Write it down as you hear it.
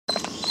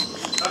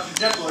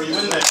Jekyll, are you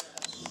in there?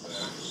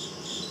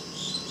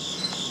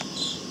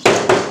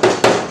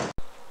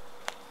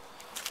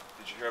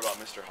 Did you hear about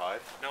Mr.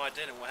 Hyde? No, I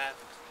didn't. What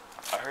happened?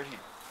 I heard he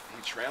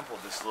trampled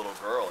this little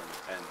girl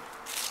and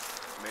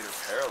made her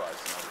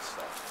paralyzed and all this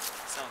stuff.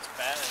 Sounds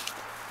bad.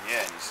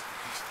 Yeah, and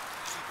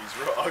he's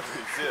real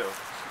ugly too.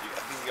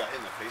 I think he got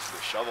hit in the face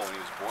with a shovel when he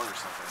was born or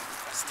something.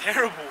 That's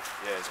terrible.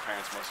 Yeah, his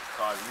parents must have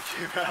cried when he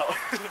came out.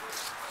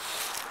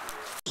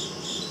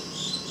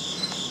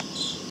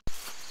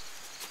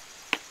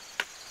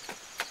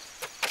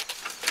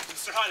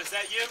 Mr. Hyde, is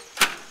that you?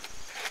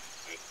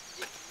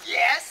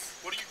 Yes?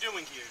 What are you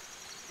doing here?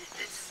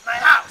 This is my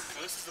house.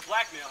 Oh, this is the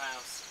blackmail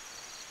house.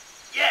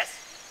 Yes,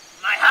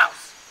 my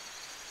house.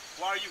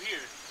 Why are you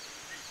here?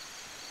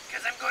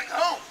 Because I'm going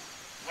home.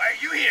 Why are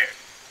you here?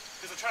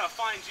 Because I'm trying to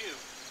find you.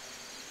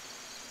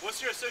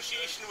 What's your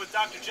association with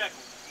Dr.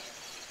 Jekyll?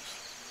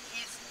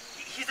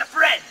 He's a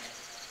friend.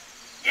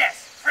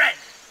 Yes, friend.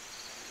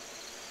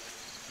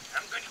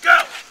 I'm going to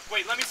go.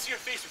 Wait, let me see your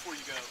face before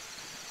you go.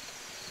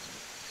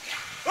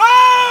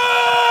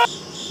 Ah!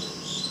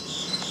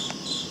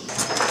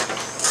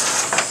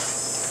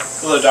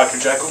 Hello, Dr.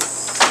 Jekyll.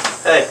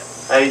 Hey,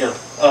 how you doing?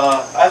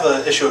 I have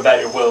an issue about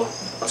your will.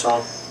 What's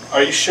wrong?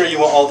 Are you sure you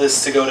want all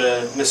this to go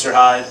to Mr.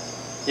 Hyde?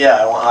 Yeah,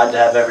 I want Hyde to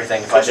have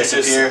everything. If I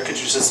disappear, Could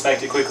you just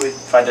inspect it quickly?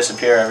 if I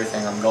disappear,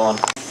 everything, I'm gone.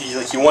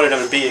 You wanted him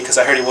to be it because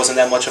I heard he wasn't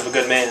that much of a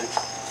good man.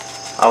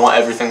 I want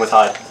everything with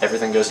Hyde.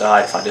 Everything goes to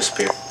Hyde if I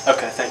disappear.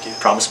 Okay, thank you.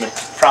 Promise me?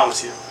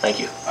 Promise you. Thank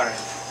you. All right.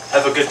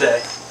 Have a good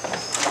day.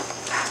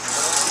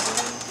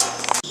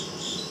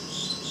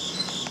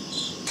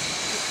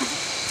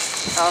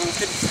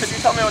 Could you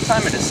tell me what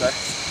time it is, sir?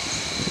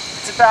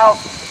 It's about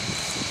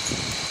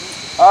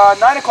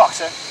 9 o'clock,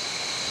 sir.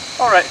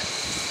 All right.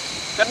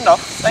 Good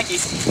enough. Thank you.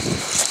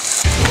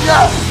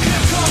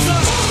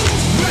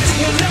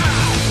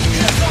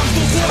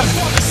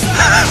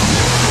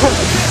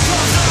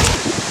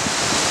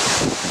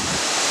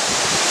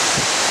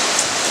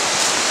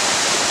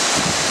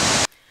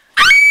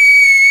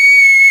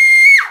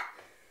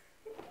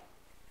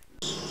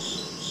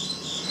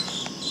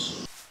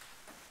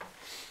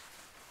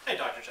 Hey,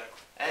 Dr. Jekyll.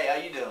 Hey, how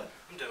you doing?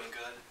 I'm doing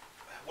good.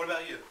 What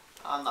about you?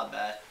 I'm not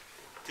bad.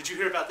 Did you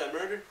hear about that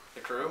murder?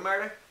 The Carew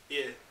murder?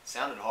 Yeah.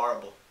 Sounded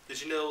horrible.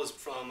 Did you know it was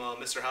from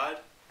Mr. Hyde?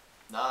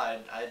 No,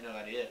 I had no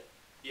idea.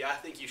 Yeah, I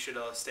think you should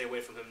stay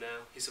away from him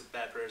now. He's a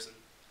bad person.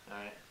 All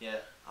right. Yeah,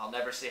 I'll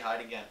never see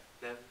Hyde again.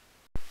 Never.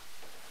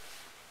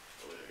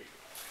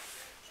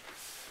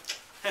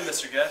 Hey,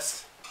 Mr.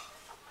 Guest.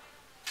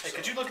 Hey,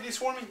 could you look at these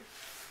for me?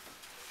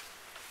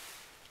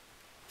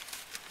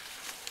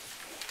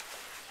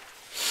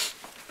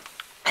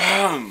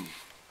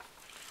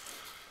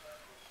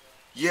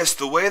 Yes,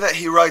 the way that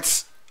he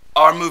writes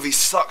our movie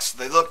sucks.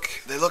 They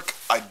look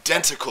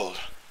identical.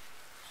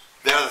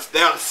 They're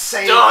the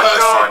same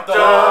person.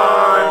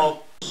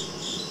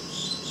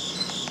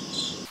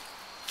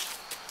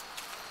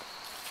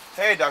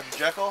 Hey, Dr.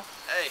 Jekyll.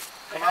 Hey.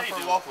 Come out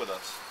for a walk with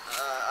us.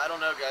 I don't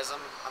know, guys.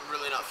 I'm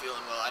really not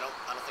feeling well. I don't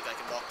think I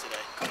can walk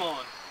today. Come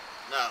on.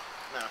 No,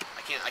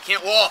 I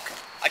can't walk.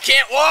 I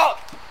can't walk.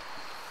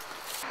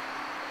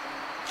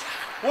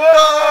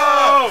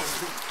 Whoa!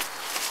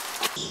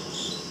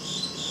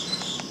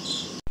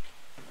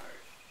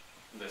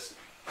 Listen,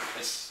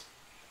 it's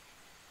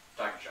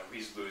Dr. Jekyll.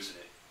 He's losing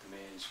it. The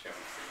man's going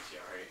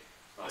crazy, alright?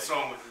 What's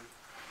wrong with him?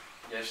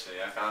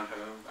 Yesterday, I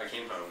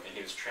came home, and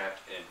he was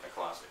trapped in a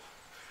closet.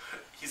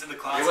 He's in the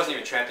closet? He wasn't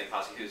even trapped in the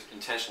closet. He was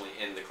intentionally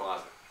in the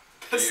closet.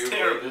 That's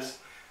terrible.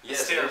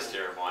 Yes, it is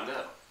terrible. I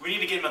know. We need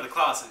to get him out of the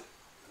closet.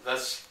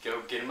 Let's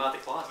go get him out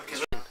of the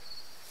closet.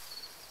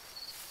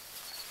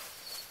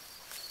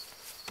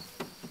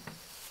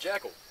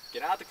 Jekyll,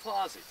 get out of the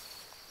closet.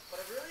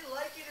 But I really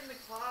like it in the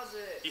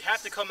closet. You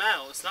have to come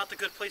out. It's not the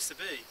good place to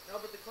be. No,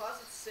 but the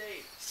closet's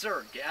safe.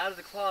 Sir, get out of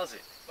the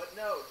closet. But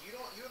no, you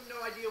have no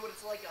idea what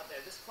it's like out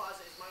there. This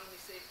closet is my only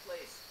safe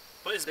place.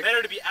 But it's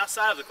better to be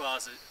outside of the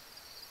closet.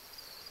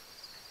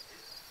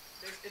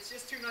 It's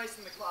just too nice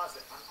in the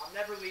closet. I'm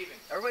never leaving.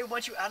 Everybody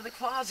wants you out of the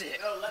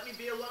closet. No, let me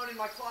be alone in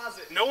my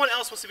closet. No one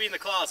else wants to be in the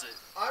closet.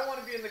 I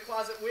want to be in the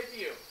closet with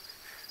you.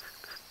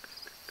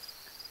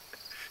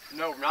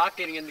 No, we're not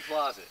getting in the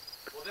closet.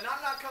 Well, then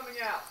I'm not coming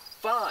out.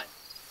 Fine.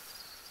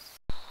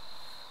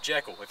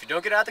 Jekyll, if you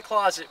don't get out of the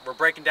closet, we're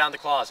breaking down the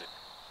closet.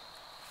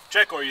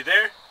 Jekyll, are you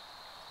there?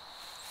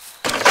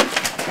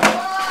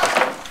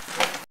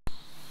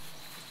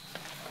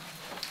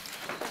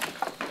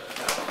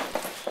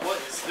 What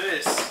is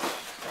this?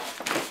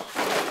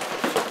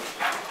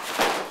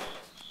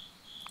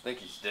 I think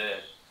he's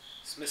dead.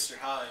 It's Mr.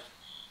 Hyde.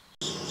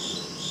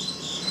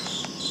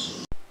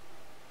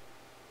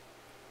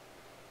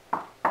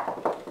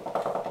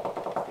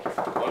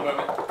 One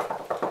moment.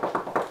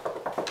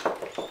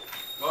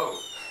 Whoa.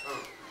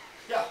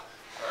 Yeah.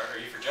 Are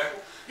you for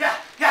Jekyll? Yeah.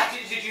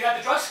 Did you have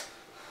the drugs?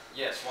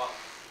 Yes, what?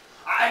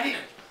 I need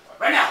them.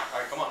 Right now.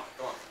 Alright, come on.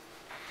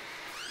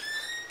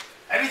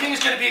 Everything is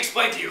going to be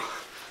explained to you.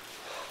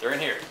 They're in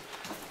here.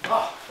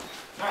 Oh,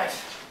 alright.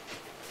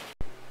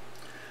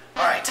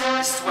 Alright,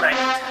 this is what I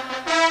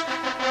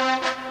need.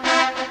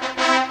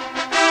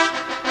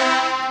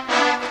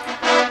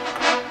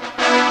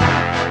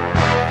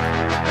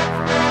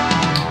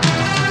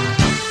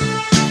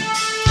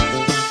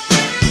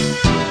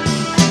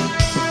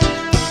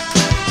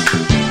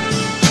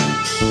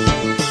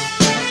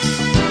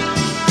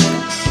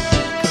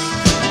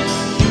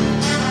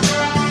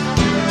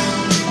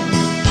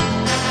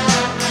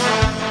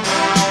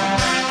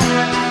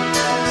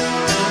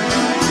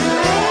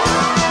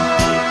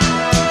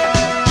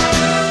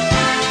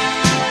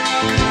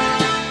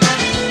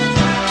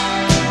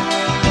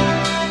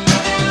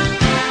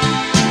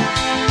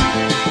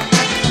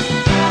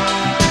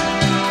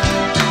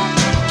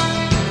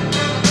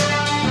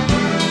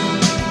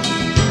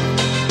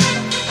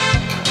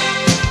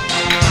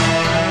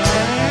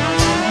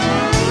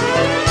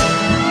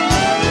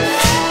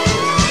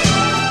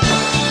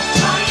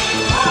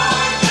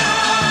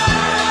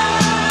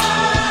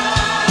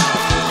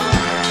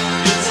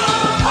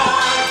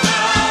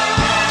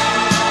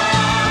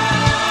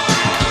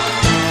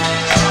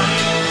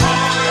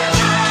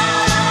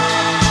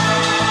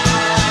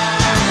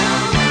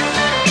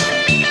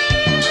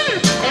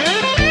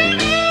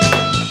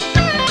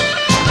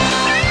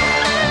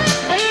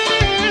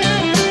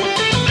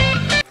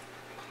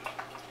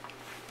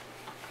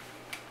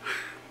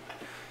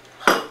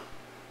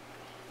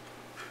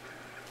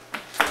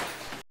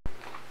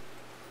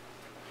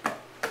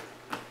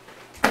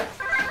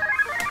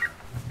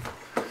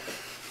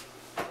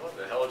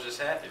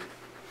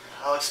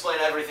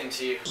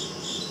 see you.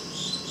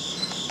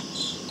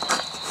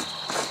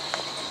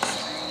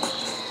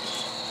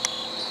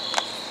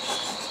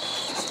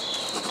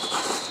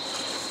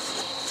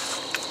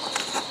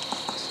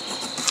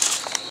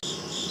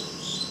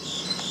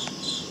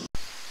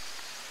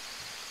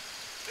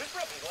 There's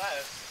broken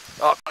glass.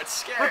 Oh, it's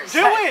scary. Do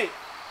it!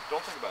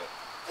 Don't think about it.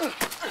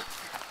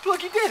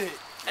 Look, you did it.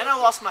 And I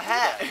lost my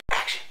hat.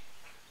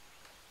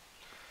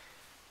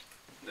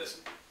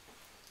 Listen,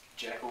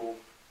 Jekyll,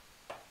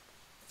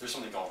 there's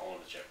something going on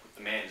with Jekyll.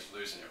 The man is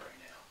losing it right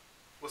now.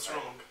 What's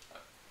wrong?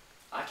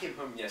 I came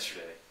home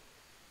yesterday,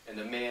 and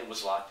the man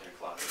was locked in a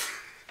closet.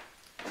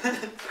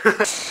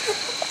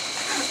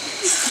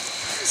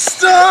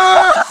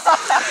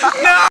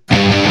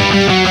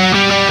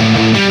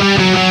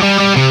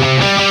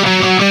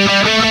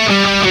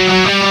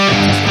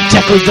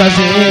 Jekyll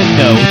doesn't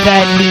know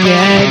that in the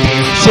end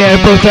share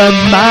both a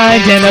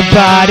mind and a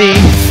body.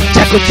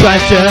 Jekyll tries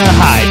to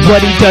hide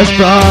what he does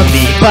from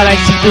me, but I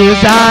see through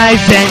his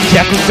eyes and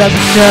Jekyll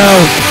doesn't know.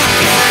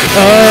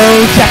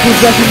 Oh, Jekyll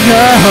doesn't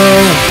know.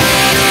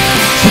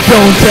 So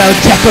don't tell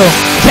Jekyll.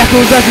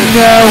 Jekyll doesn't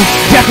know.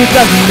 Jekyll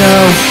doesn't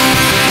know.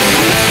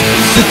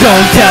 So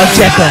don't tell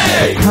Jekyll.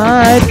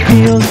 Hyde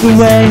feels the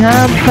way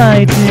I'm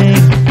fighting,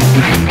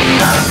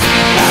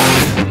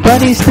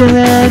 but he's still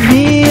at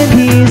me and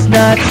he's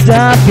not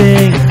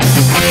stopping.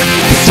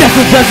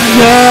 Jekyll doesn't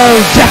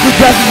know, Jekyll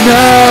doesn't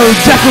know,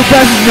 Jekyll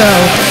doesn't know,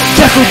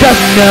 Jekyll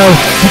doesn't know.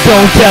 So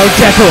don't tell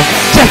Jekyll,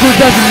 Jekyll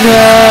doesn't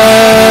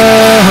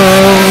know.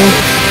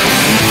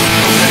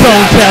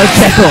 Don't tell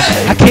Jekyll.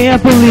 I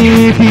can't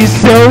believe he's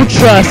so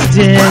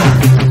trusting,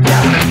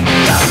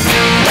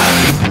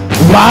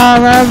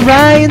 while I'm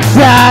right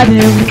inside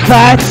him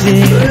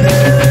fighting.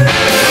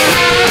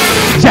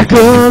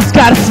 Jekyll's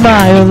got a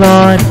smile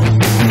on,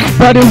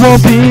 but it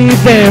won't be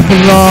there for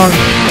long.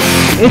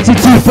 It's a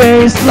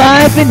two-faced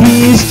life and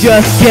he's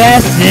just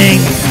guessing.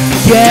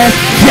 Yes,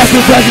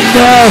 Jekyll doesn't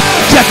know,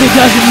 Jekyll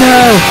doesn't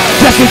know,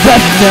 Jekyll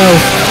doesn't know.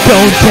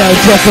 Don't tell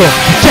Jekyll,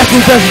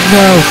 Jekyll doesn't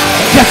know,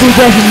 Jekyll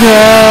doesn't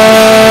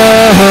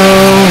know.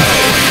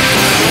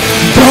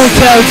 Don't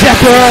tell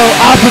Jekyll,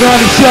 I'll put on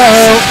a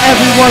show,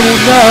 everyone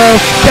will know.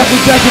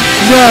 Jekyll doesn't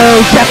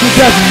know, Jekyll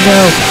doesn't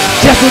know,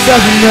 Jekyll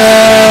doesn't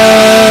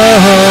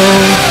know.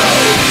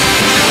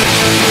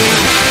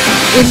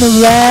 In the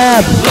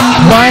lab,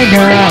 why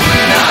not?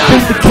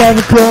 Think the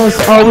chemicals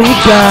all we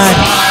got.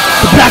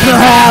 The Blackmail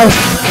house,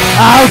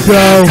 I'll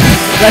go.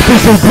 Life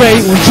is so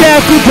great when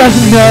Jekyll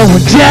doesn't know,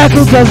 when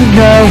Jekyll doesn't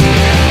know.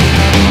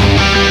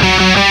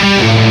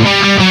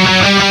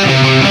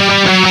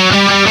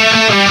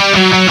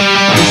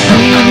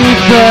 See me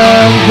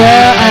from the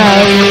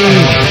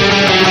alley.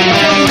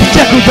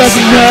 Jekyll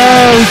doesn't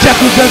know,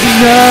 Jekyll doesn't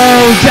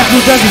know,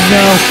 Jekyll doesn't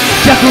know,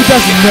 Jekyll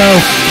doesn't know.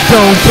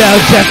 Don't tell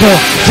Jekyll,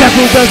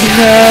 Jekyll doesn't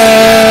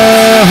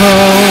know.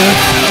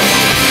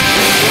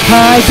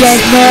 Hyde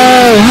doesn't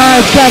know,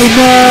 Hyde's gotta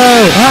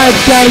know,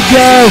 Hyde's gotta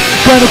go.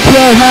 Gonna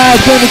kill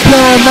Hyde, gonna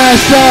kill him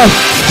myself.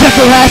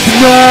 Jekyll has to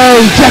know,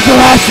 Jekyll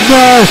has to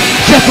know,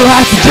 Jekyll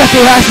has to,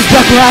 Jekyll has to,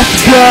 Jekyll has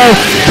to go.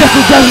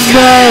 Jekyll doesn't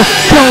know,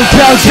 don't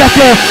tell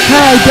Jekyll.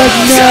 Hyde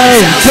doesn't know,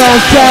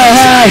 don't tell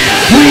Hyde.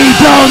 We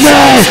don't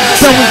know,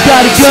 someone's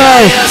gotta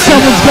go,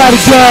 someone's gotta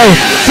go,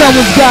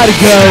 someone's gotta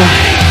go.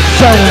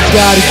 Someone's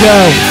gotta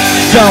go,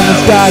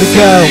 someone's gotta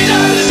go,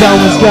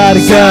 someone's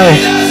gotta go,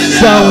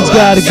 someone's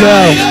gotta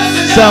go,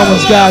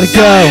 someone's gotta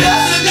go,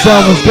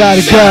 someone's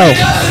gotta go.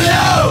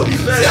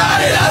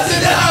 Scotty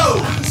doesn't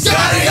know!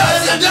 Scotty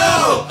doesn't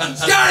know!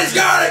 Scotty's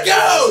gotta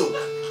go!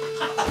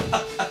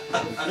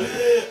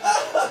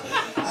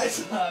 I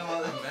saw him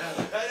on the man.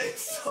 That is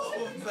so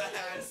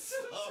bad,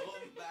 so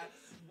bad.